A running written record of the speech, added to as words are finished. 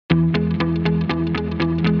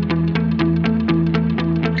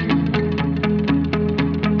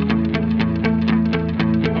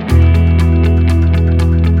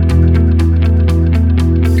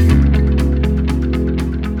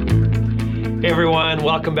Hey everyone,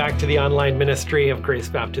 welcome back to the online ministry of Grace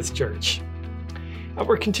Baptist Church.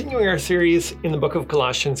 We're continuing our series in the book of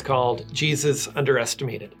Colossians called Jesus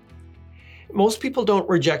Underestimated. Most people don't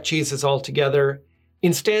reject Jesus altogether.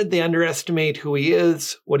 Instead, they underestimate who he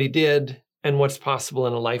is, what he did, and what's possible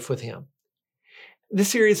in a life with him. This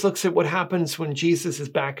series looks at what happens when Jesus is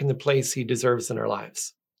back in the place he deserves in our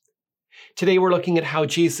lives. Today, we're looking at how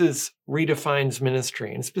Jesus redefines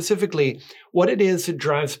ministry, and specifically what it is that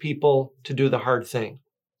drives people to do the hard thing.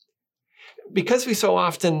 Because we so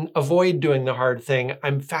often avoid doing the hard thing,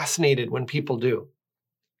 I'm fascinated when people do.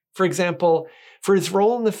 For example, for his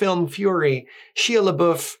role in the film Fury, Shia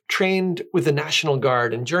LaBeouf trained with the National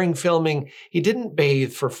Guard, and during filming, he didn't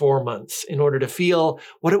bathe for 4 months in order to feel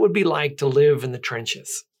what it would be like to live in the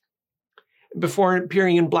trenches. Before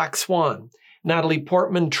appearing in Black Swan, Natalie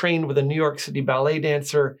Portman trained with a New York City ballet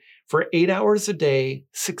dancer for 8 hours a day,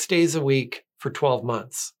 6 days a week for 12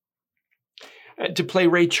 months. To play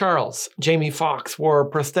Ray Charles, Jamie Foxx wore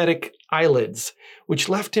prosthetic eyelids, which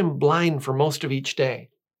left him blind for most of each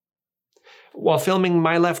day. While filming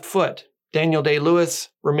My Left Foot, Daniel Day-Lewis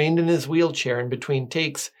remained in his wheelchair in between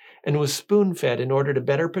takes and was spoon-fed in order to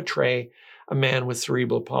better portray a man with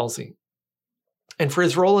cerebral palsy. And for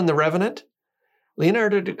his role in The Revenant,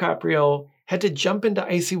 Leonardo DiCaprio had to jump into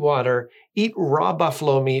icy water, eat raw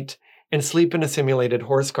buffalo meat, and sleep in a simulated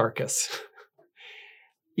horse carcass.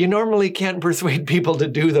 You normally can't persuade people to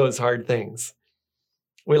do those hard things.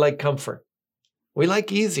 We like comfort. We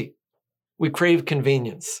like easy. We crave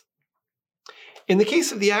convenience. In the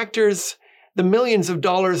case of the actors, the millions of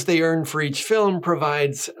dollars they earn for each film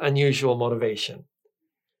provides unusual motivation.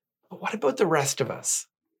 But what about the rest of us?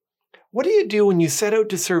 What do you do when you set out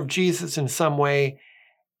to serve Jesus in some way,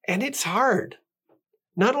 and it's hard?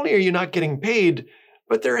 Not only are you not getting paid,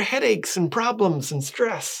 but there are headaches and problems and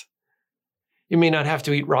stress. You may not have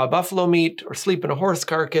to eat raw buffalo meat or sleep in a horse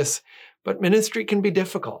carcass, but ministry can be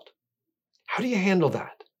difficult. How do you handle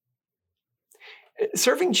that?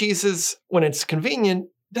 Serving Jesus when it's convenient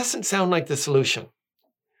doesn't sound like the solution.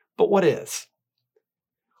 But what is?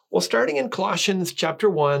 Well, starting in Colossians chapter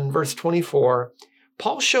 1, verse 24,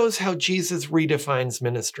 Paul shows how Jesus redefines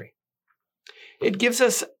ministry. It gives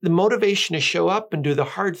us the motivation to show up and do the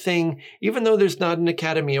hard thing, even though there's not an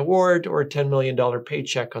Academy Award or a $10 million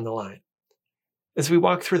paycheck on the line. As we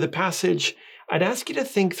walk through the passage, I'd ask you to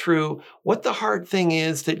think through what the hard thing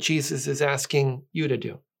is that Jesus is asking you to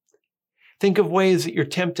do. Think of ways that you're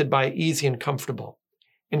tempted by easy and comfortable,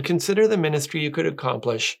 and consider the ministry you could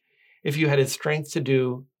accomplish if you had the strength to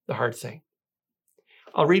do the hard thing.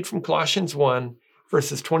 I'll read from Colossians 1,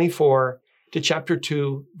 verses 24 to chapter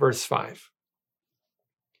 2, verse 5.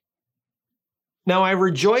 Now I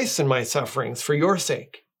rejoice in my sufferings for your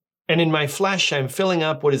sake, and in my flesh I am filling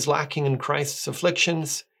up what is lacking in Christ's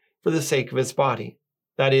afflictions for the sake of his body,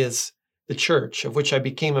 that is, the church, of which I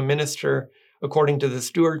became a minister according to the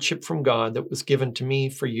stewardship from God that was given to me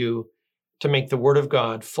for you to make the word of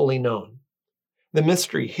God fully known, the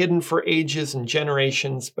mystery hidden for ages and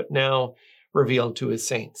generations, but now revealed to his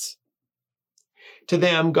saints. To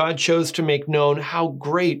them, God chose to make known how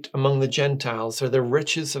great among the Gentiles are the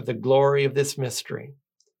riches of the glory of this mystery,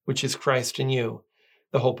 which is Christ in you,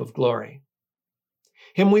 the hope of glory.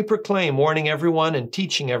 Him we proclaim, warning everyone and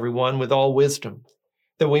teaching everyone with all wisdom,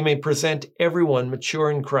 that we may present everyone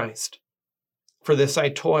mature in Christ. For this I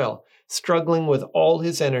toil, struggling with all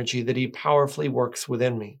his energy that he powerfully works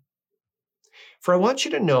within me. For I want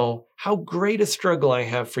you to know how great a struggle I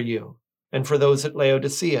have for you, and for those at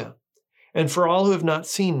Laodicea, and for all who have not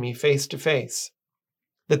seen me face to face,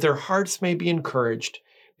 that their hearts may be encouraged,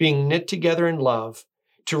 being knit together in love,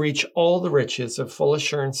 to reach all the riches of full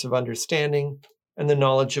assurance of understanding and the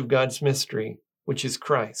knowledge of God's mystery, which is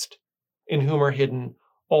Christ, in whom are hidden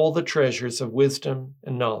all the treasures of wisdom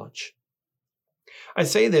and knowledge. I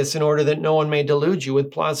say this in order that no one may delude you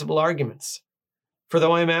with plausible arguments. For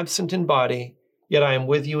though I am absent in body, yet I am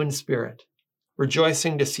with you in spirit,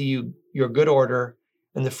 rejoicing to see your good order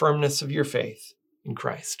and the firmness of your faith in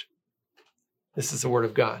Christ. This is the word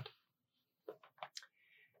of God.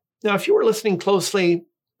 Now, if you were listening closely,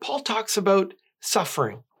 Paul talks about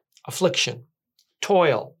suffering, affliction,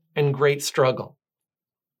 toil, and great struggle.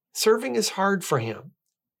 Serving is hard for him.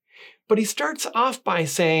 But he starts off by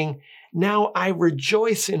saying, now I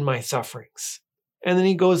rejoice in my sufferings. And then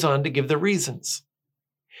he goes on to give the reasons.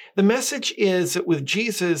 The message is that with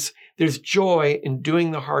Jesus, there's joy in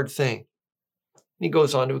doing the hard thing. He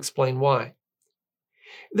goes on to explain why.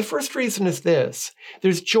 The first reason is this: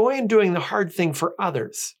 there's joy in doing the hard thing for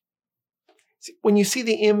others. When you see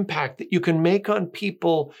the impact that you can make on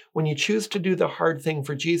people when you choose to do the hard thing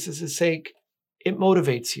for Jesus' sake, it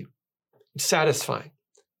motivates you. It's satisfying.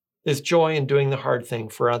 There's joy in doing the hard thing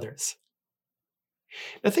for others.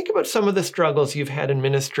 Now think about some of the struggles you've had in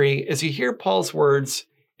ministry as you hear Paul's words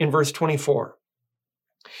in verse 24.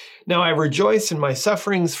 Now I rejoice in my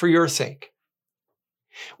sufferings for your sake.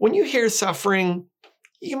 When you hear suffering,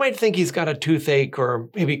 you might think he's got a toothache or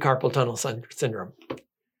maybe carpal tunnel syndrome,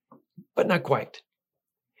 but not quite.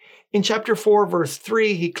 In chapter 4, verse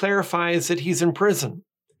 3, he clarifies that he's in prison.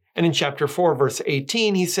 And in chapter 4, verse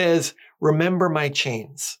 18, he says, remember my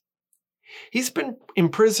chains. He's been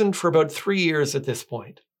imprisoned for about 3 years at this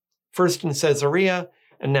point, first in Caesarea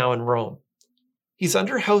and now in Rome. He's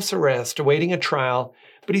under house arrest, awaiting a trial,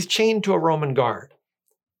 but he's chained to a Roman guard.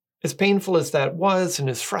 As painful as that was and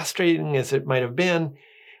as frustrating as it might have been,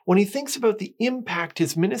 when he thinks about the impact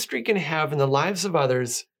his ministry can have in the lives of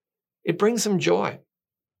others, it brings him joy.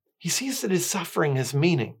 He sees that his suffering has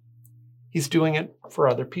meaning. He's doing it for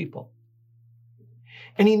other people.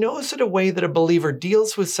 And he knows that a way that a believer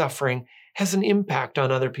deals with suffering has an impact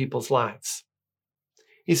on other people's lives.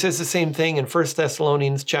 He says the same thing in 1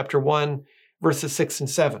 Thessalonians chapter 1, verses 6 and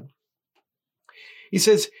 7. He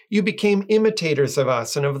says, you became imitators of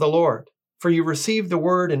us and of the Lord, for you received the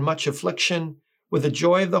word in much affliction with the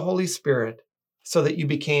joy of the Holy Spirit, so that you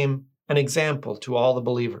became an example to all the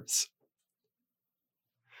believers.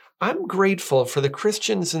 I'm grateful for the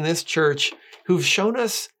Christians in this church who've shown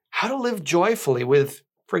us how to live joyfully with,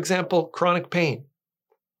 for example, chronic pain.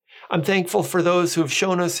 I'm thankful for those who have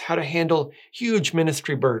shown us how to handle huge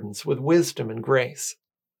ministry burdens with wisdom and grace.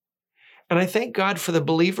 And I thank God for the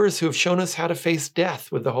believers who have shown us how to face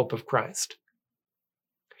death with the hope of Christ.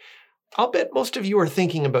 I'll bet most of you are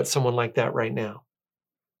thinking about someone like that right now.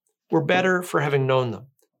 We're better for having known them.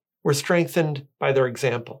 We're strengthened by their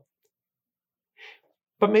example.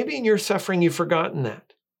 But maybe in your suffering, you've forgotten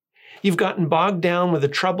that. You've gotten bogged down with the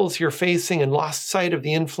troubles you're facing and lost sight of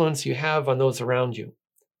the influence you have on those around you.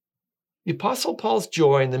 The Apostle Paul's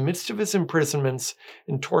joy in the midst of his imprisonments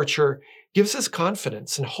and torture gives us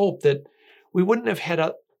confidence and hope that we wouldn't have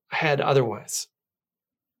had otherwise.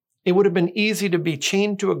 It would have been easy to be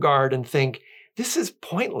chained to a guard and think, this is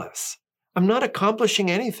pointless. I'm not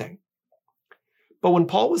accomplishing anything. But when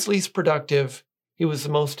Paul was least productive, he was the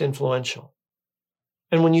most influential.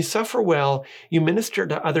 And when you suffer well, you minister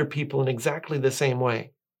to other people in exactly the same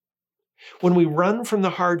way. When we run from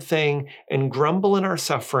the hard thing and grumble in our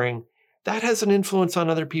suffering, that has an influence on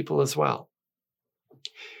other people as well.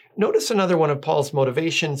 Notice another one of Paul's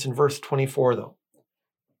motivations in verse 24, though.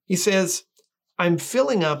 He says, I'm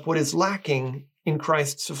filling up what is lacking in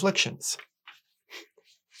Christ's afflictions.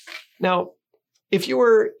 Now, if you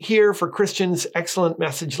were here for Christian's excellent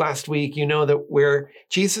message last week, you know that where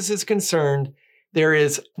Jesus is concerned, there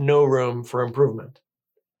is no room for improvement.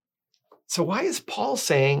 So why is Paul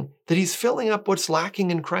saying that he's filling up what's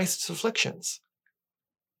lacking in Christ's afflictions?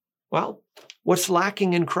 Well, what's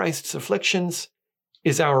lacking in Christ's afflictions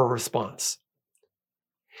is our response.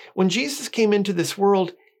 When Jesus came into this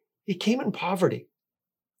world, he came in poverty.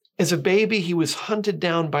 As a baby, he was hunted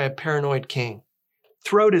down by a paranoid king.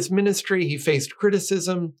 Throughout his ministry, he faced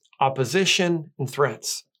criticism, opposition, and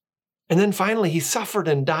threats. And then finally, he suffered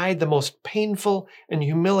and died the most painful and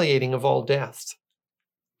humiliating of all deaths.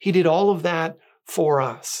 He did all of that for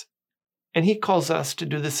us, and he calls us to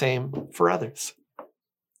do the same for others.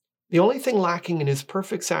 The only thing lacking in his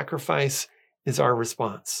perfect sacrifice is our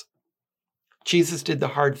response. Jesus did the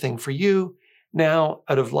hard thing for you. Now,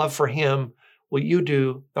 out of love for him, will you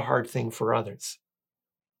do the hard thing for others?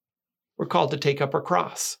 We're called to take up our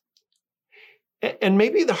cross. And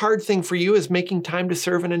maybe the hard thing for you is making time to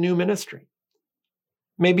serve in a new ministry.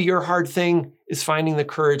 Maybe your hard thing is finding the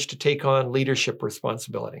courage to take on leadership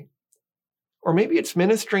responsibility. Or maybe it's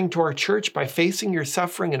ministering to our church by facing your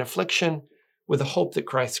suffering and affliction with the hope that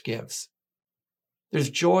Christ gives. There's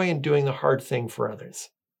joy in doing the hard thing for others.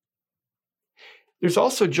 There's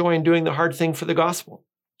also joy in doing the hard thing for the gospel.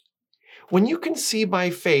 When you can see by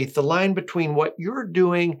faith the line between what you're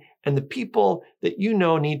doing and the people that you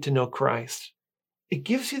know need to know Christ, it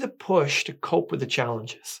gives you the push to cope with the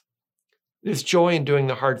challenges. There's joy in doing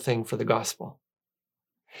the hard thing for the gospel.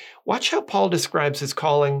 Watch how Paul describes his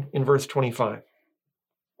calling in verse 25.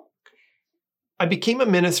 I became a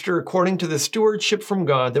minister according to the stewardship from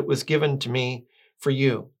God that was given to me for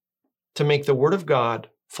you, to make the word of God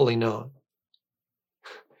fully known.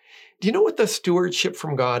 Do you know what the stewardship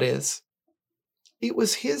from God is? It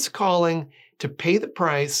was his calling to pay the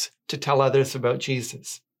price to tell others about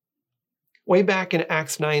Jesus. Way back in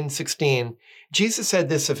Acts 9:16, Jesus said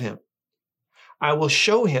this of him, I will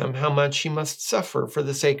show him how much he must suffer for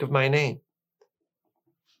the sake of my name.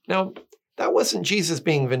 Now, that wasn't Jesus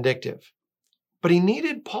being vindictive. But he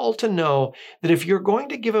needed Paul to know that if you're going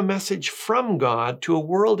to give a message from God to a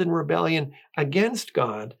world in rebellion against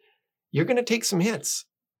God, you're going to take some hits.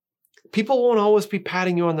 People won't always be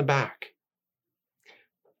patting you on the back.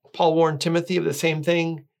 Paul warned Timothy of the same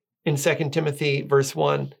thing in 2 Timothy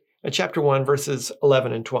chapter 1, verses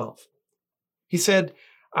 11 and 12. He said,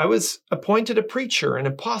 I was appointed a preacher, an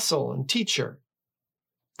apostle, and teacher.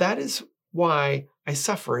 That is why I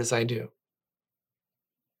suffer as I do.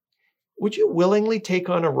 Would you willingly take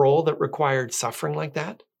on a role that required suffering like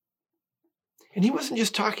that? And he wasn't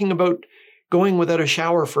just talking about going without a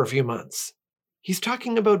shower for a few months. He's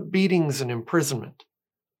talking about beatings and imprisonment.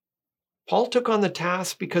 Paul took on the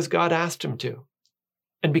task because God asked him to,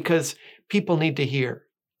 and because people need to hear.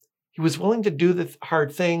 He was willing to do the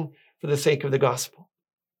hard thing for the sake of the gospel.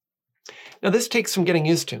 Now, this takes some getting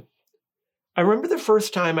used to. I remember the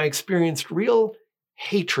first time I experienced real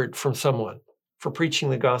hatred from someone for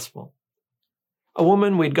preaching the gospel. A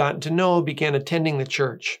woman we'd gotten to know began attending the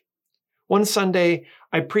church. One Sunday,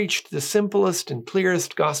 I preached the simplest and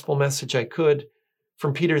clearest gospel message I could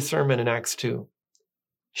from Peter's sermon in Acts 2.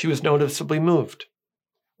 She was noticeably moved.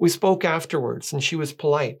 We spoke afterwards, and she was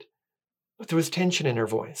polite, but there was tension in her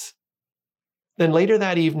voice. Then later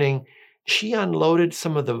that evening, she unloaded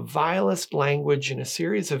some of the vilest language in a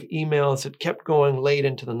series of emails that kept going late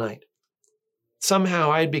into the night.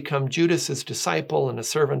 Somehow I had become Judas's disciple and a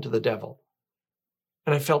servant to the devil.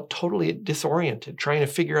 And I felt totally disoriented, trying to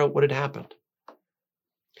figure out what had happened.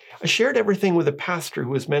 I shared everything with a pastor who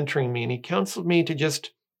was mentoring me, and he counseled me to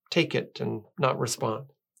just take it and not respond.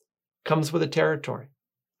 Comes with the territory.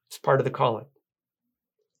 It's part of the calling.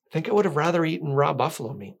 I think I would have rather eaten raw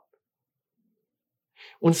buffalo meat.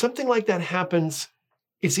 When something like that happens,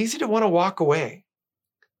 it's easy to want to walk away.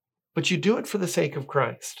 But you do it for the sake of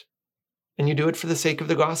Christ, and you do it for the sake of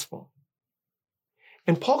the gospel.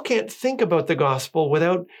 And Paul can't think about the gospel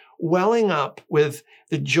without welling up with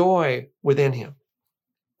the joy within him.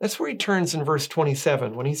 That's where he turns in verse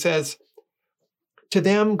 27 when he says, to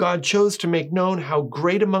them God chose to make known how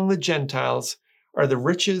great among the Gentiles are the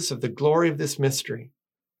riches of the glory of this mystery,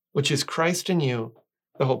 which is Christ in you,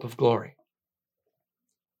 the hope of glory.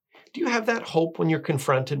 Do you have that hope when you're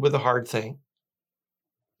confronted with a hard thing?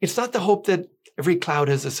 It's not the hope that every cloud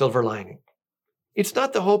has a silver lining. It's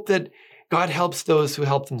not the hope that God helps those who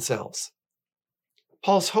help themselves.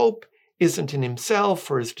 Paul's hope isn't in himself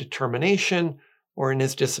or his determination or in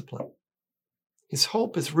his discipline. His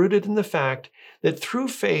hope is rooted in the fact that through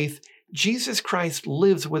faith, Jesus Christ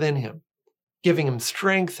lives within him, giving him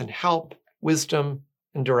strength and help, wisdom,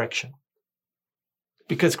 and direction.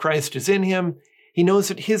 Because Christ is in him, he knows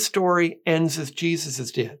that his story ends as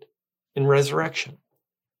Jesus's did, in resurrection.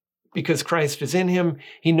 Because Christ is in him,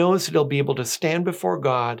 he knows that he'll be able to stand before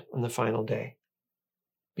God on the final day.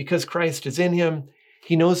 Because Christ is in him,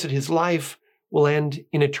 he knows that his life will end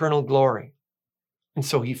in eternal glory. And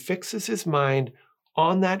so he fixes his mind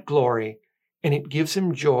on that glory, and it gives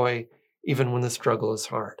him joy even when the struggle is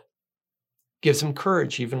hard. Gives him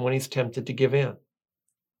courage even when he's tempted to give in.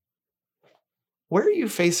 Where are you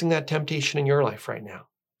facing that temptation in your life right now?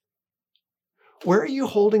 Where are you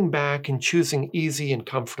holding back and choosing easy and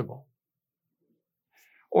comfortable?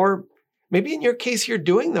 Or maybe in your case, you're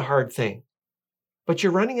doing the hard thing, but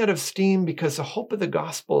you're running out of steam because the hope of the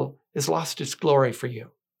gospel has lost its glory for you.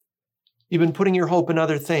 You've been putting your hope in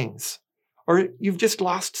other things, or you've just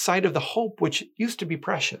lost sight of the hope which used to be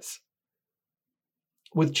precious.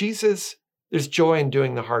 With Jesus, there's joy in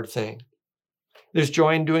doing the hard thing. There's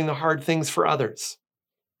joy in doing the hard things for others,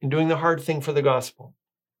 in doing the hard thing for the gospel.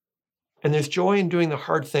 And there's joy in doing the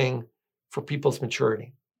hard thing for people's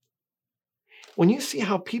maturity. When you see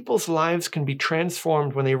how people's lives can be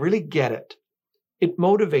transformed when they really get it, it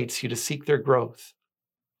motivates you to seek their growth.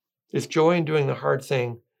 There's joy in doing the hard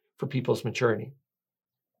thing for people's maturity.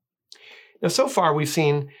 Now, so far, we've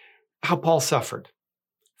seen how Paul suffered.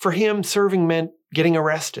 For him, serving meant getting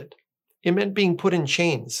arrested. It meant being put in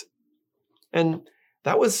chains. And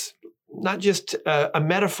that was not just a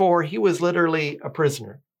metaphor, he was literally a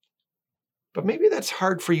prisoner. But maybe that's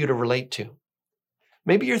hard for you to relate to.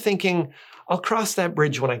 Maybe you're thinking, I'll cross that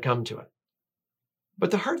bridge when I come to it.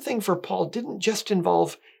 But the hard thing for Paul didn't just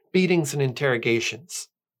involve beatings and interrogations.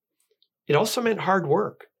 It also meant hard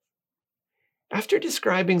work. After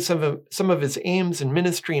describing some of his aims in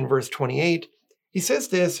ministry in verse 28, he says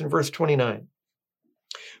this in verse 29.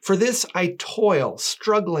 For this I toil,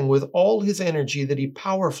 struggling with all his energy that he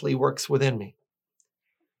powerfully works within me.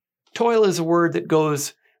 Toil is a word that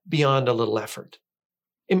goes beyond a little effort.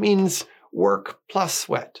 It means work plus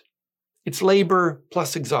sweat. It's labor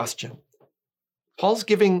plus exhaustion. Paul's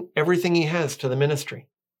giving everything he has to the ministry.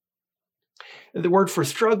 The word for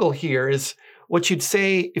struggle here is what you'd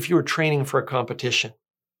say if you were training for a competition.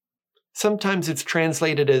 Sometimes it's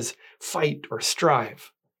translated as fight or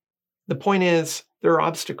strive. The point is, there are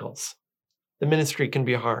obstacles. The ministry can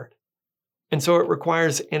be hard. And so it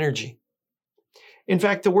requires energy. In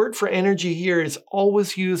fact, the word for energy here is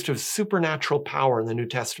always used of supernatural power in the New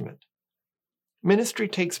Testament. Ministry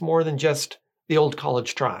takes more than just the old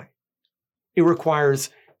college try. It requires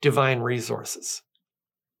divine resources.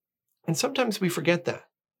 And sometimes we forget that.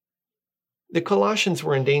 The Colossians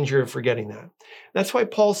were in danger of forgetting that. That's why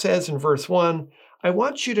Paul says in verse 1, I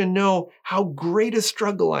want you to know how great a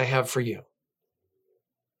struggle I have for you.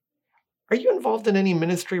 Are you involved in any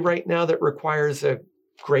ministry right now that requires a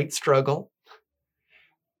great struggle?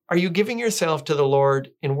 Are you giving yourself to the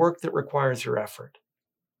Lord in work that requires your effort?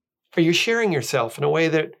 Are you sharing yourself in a way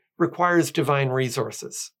that requires divine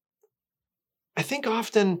resources? I think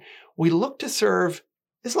often we look to serve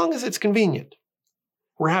as long as it's convenient.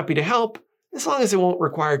 We're happy to help as long as it won't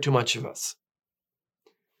require too much of us.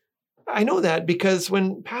 I know that because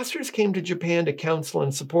when pastors came to Japan to counsel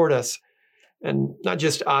and support us, and not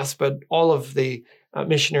just us, but all of the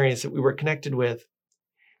missionaries that we were connected with,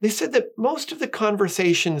 they said that most of the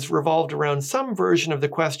conversations revolved around some version of the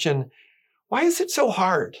question, why is it so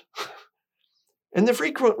hard? And the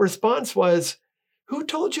frequent response was, who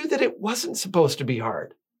told you that it wasn't supposed to be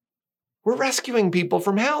hard? We're rescuing people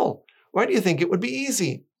from hell. Why do you think it would be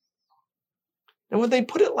easy? And when they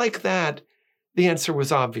put it like that, the answer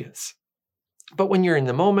was obvious. But when you're in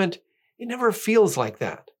the moment, it never feels like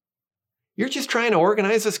that. You're just trying to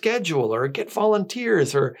organize a schedule or get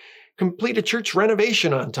volunteers or complete a church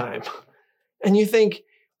renovation on time. And you think,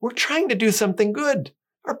 we're trying to do something good.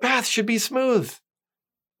 Our path should be smooth.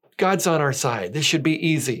 God's on our side. This should be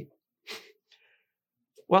easy.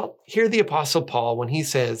 Well, hear the Apostle Paul when he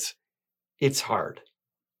says, it's hard.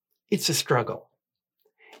 It's a struggle.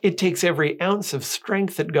 It takes every ounce of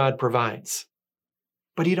strength that God provides.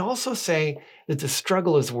 But he'd also say that the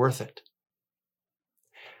struggle is worth it.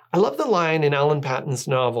 I love the line in Alan Patton's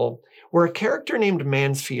novel where a character named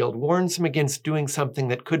Mansfield warns him against doing something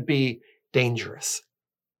that could be dangerous.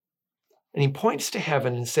 And he points to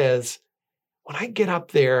heaven and says, when I get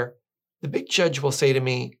up there, the big judge will say to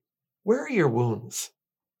me, where are your wounds?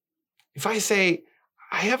 If I say,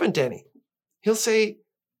 I haven't any, he'll say,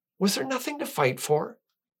 was there nothing to fight for?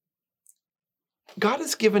 God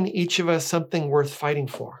has given each of us something worth fighting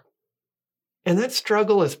for. And that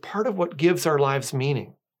struggle is part of what gives our lives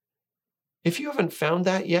meaning. If you haven't found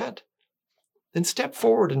that yet, then step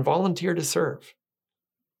forward and volunteer to serve.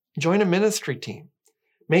 Join a ministry team.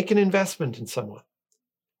 Make an investment in someone.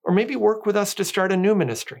 Or maybe work with us to start a new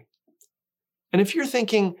ministry. And if you're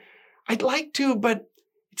thinking, I'd like to, but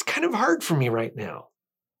it's kind of hard for me right now.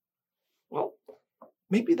 Well,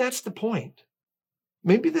 maybe that's the point.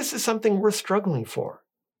 Maybe this is something worth struggling for.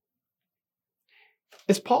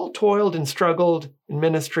 As Paul toiled and struggled in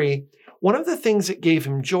ministry, one of the things that gave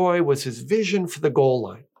him joy was his vision for the goal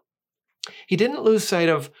line. He didn't lose sight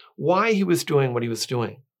of why he was doing what he was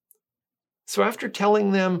doing. So after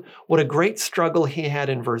telling them what a great struggle he had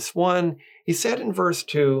in verse 1, he said in verse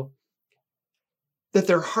 2, that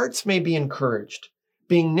their hearts may be encouraged,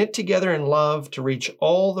 being knit together in love to reach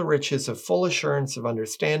all the riches of full assurance of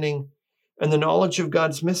understanding and the knowledge of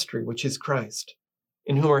God's mystery, which is Christ,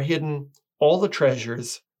 in whom are hidden all the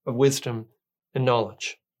treasures of wisdom and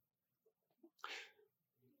knowledge.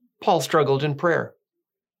 Paul struggled in prayer.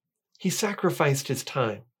 He sacrificed his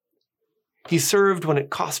time. He served when it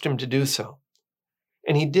cost him to do so.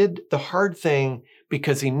 And he did the hard thing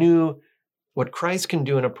because he knew what Christ can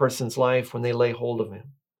do in a person's life when they lay hold of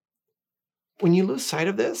him. When you lose sight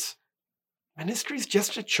of this, ministry is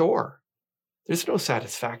just a chore. There's no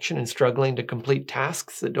satisfaction in struggling to complete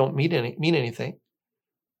tasks that don't mean anything.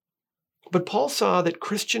 But Paul saw that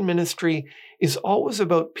Christian ministry is always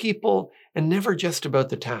about people and never just about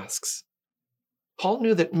the tasks. Paul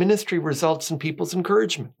knew that ministry results in people's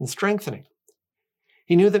encouragement and strengthening.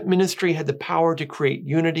 He knew that ministry had the power to create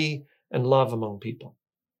unity and love among people.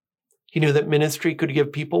 He knew that ministry could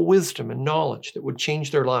give people wisdom and knowledge that would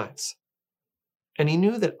change their lives. And he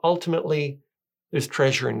knew that ultimately there's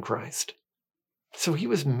treasure in Christ. So he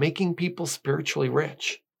was making people spiritually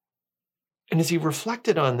rich. And as he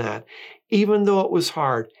reflected on that, even though it was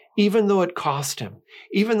hard, even though it cost him,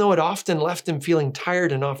 even though it often left him feeling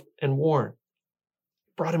tired and worn,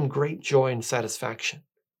 it brought him great joy and satisfaction.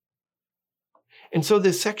 And so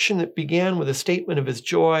this section that began with a statement of his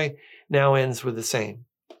joy now ends with the same.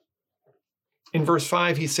 In verse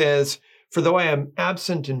 5, he says, "For though I am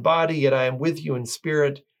absent in body, yet I am with you in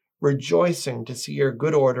spirit, rejoicing to see your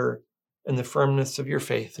good order and the firmness of your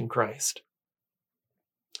faith in Christ."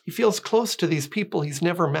 He feels close to these people he's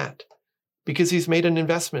never met because he's made an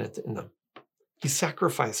investment in them. He's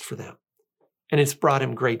sacrificed for them, and it's brought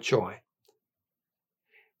him great joy.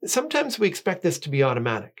 Sometimes we expect this to be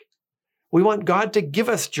automatic. We want God to give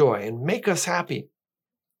us joy and make us happy.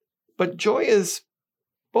 But joy is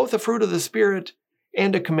both a fruit of the Spirit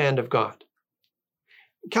and a command of God.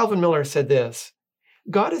 Calvin Miller said this,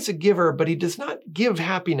 God is a giver, but he does not give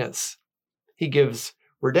happiness. He gives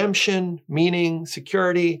redemption, meaning,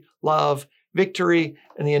 security, love, victory,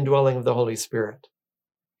 and the indwelling of the Holy Spirit.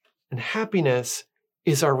 And happiness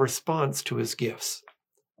is our response to his gifts.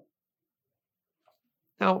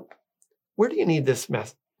 Now, where do you need this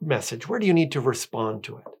message? Where do you need to respond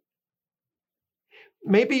to it?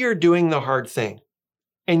 Maybe you're doing the hard thing,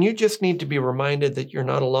 and you just need to be reminded that you're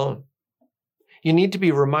not alone. You need to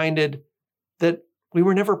be reminded that we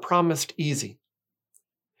were never promised easy,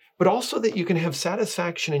 but also that you can have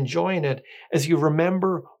satisfaction and joy in it as you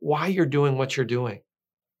remember why you're doing what you're doing.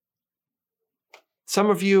 Some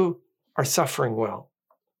of you are suffering well.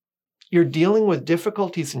 You're dealing with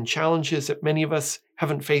difficulties and challenges that many of us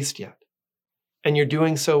haven't faced yet, and you're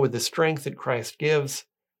doing so with the strength that Christ gives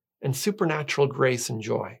and supernatural grace and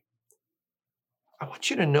joy. I want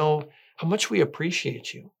you to know how much we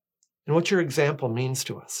appreciate you and what your example means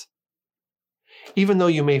to us. Even though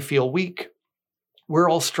you may feel weak, we're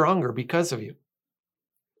all stronger because of you.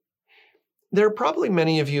 There are probably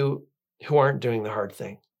many of you who aren't doing the hard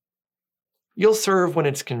thing. You'll serve when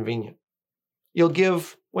it's convenient. You'll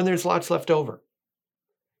give when there's lots left over.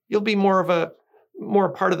 You'll be more a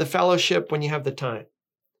part of the fellowship when you have the time.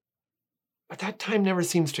 But that time never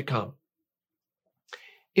seems to come.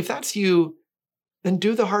 If that's you, then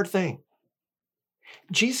do the hard thing.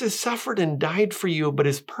 Jesus suffered and died for you, but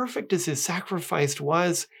as perfect as his sacrifice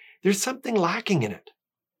was, there's something lacking in it.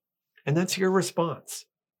 And that's your response.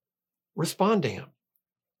 Respond to him.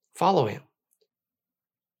 Follow him.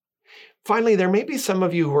 Finally, there may be some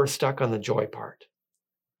of you who are stuck on the joy part.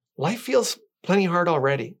 Life feels plenty hard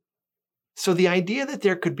already. So the idea that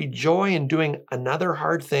there could be joy in doing another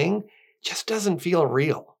hard thing just doesn't feel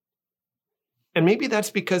real. And maybe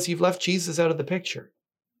that's because you've left Jesus out of the picture.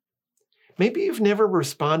 Maybe you've never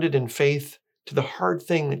responded in faith to the hard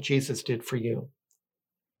thing that Jesus did for you.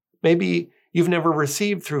 Maybe you've never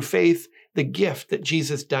received through faith the gift that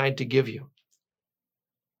Jesus died to give you.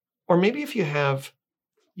 Or maybe if you have,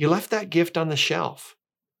 you left that gift on the shelf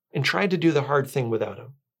and tried to do the hard thing without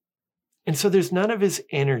him. And so there's none of his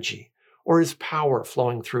energy or his power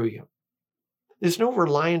flowing through you. There's no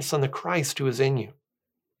reliance on the Christ who is in you.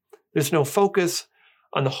 There's no focus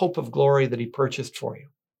on the hope of glory that he purchased for you.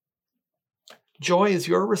 Joy is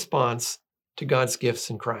your response to God's gifts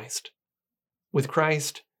in Christ. With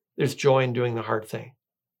Christ, there's joy in doing the hard thing.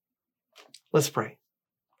 Let's pray.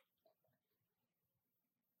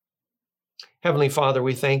 Heavenly Father,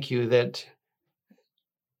 we thank you that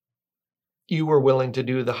you were willing to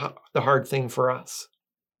do the hard thing for us.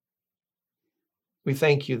 We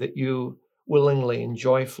thank you that you willingly and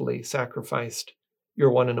joyfully sacrificed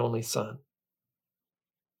your one and only Son.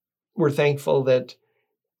 We're thankful that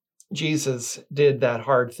Jesus did that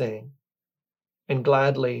hard thing and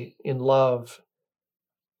gladly, in love,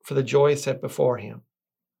 for the joy set before him,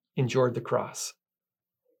 endured the cross.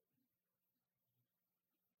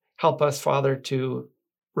 Help us, Father, to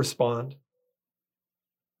respond.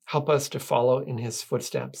 Help us to follow in his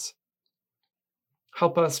footsteps.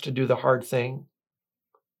 Help us to do the hard thing,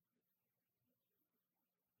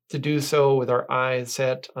 to do so with our eyes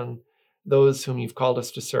set on those whom you've called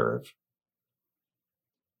us to serve,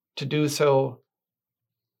 to do so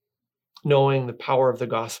knowing the power of the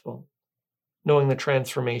gospel, knowing the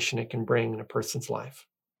transformation it can bring in a person's life.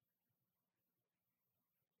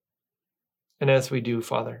 And as we do,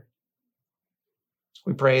 Father,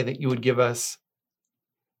 we pray that you would give us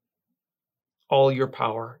all your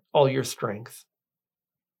power, all your strength,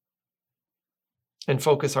 and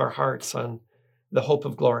focus our hearts on the hope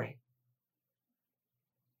of glory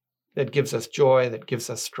that gives us joy, that gives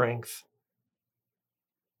us strength,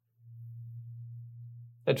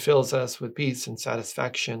 that fills us with peace and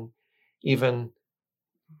satisfaction, even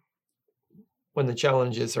when the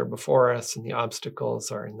challenges are before us and the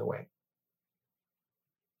obstacles are in the way.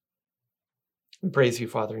 We praise you,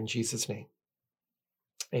 Father, in Jesus' name.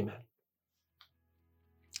 Amen.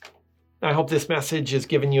 I hope this message has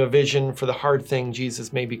given you a vision for the hard thing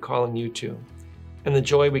Jesus may be calling you to, and the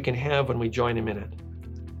joy we can have when we join him in it.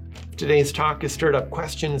 If today's talk has stirred up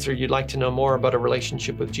questions or you'd like to know more about a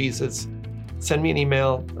relationship with Jesus, send me an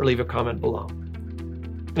email or leave a comment below.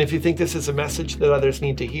 And if you think this is a message that others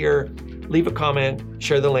need to hear, leave a comment,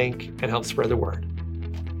 share the link, and help spread the word.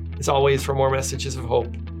 As always, for more messages of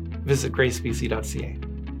hope, visit gracebc.ca.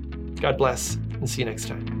 God bless, and see you next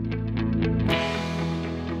time.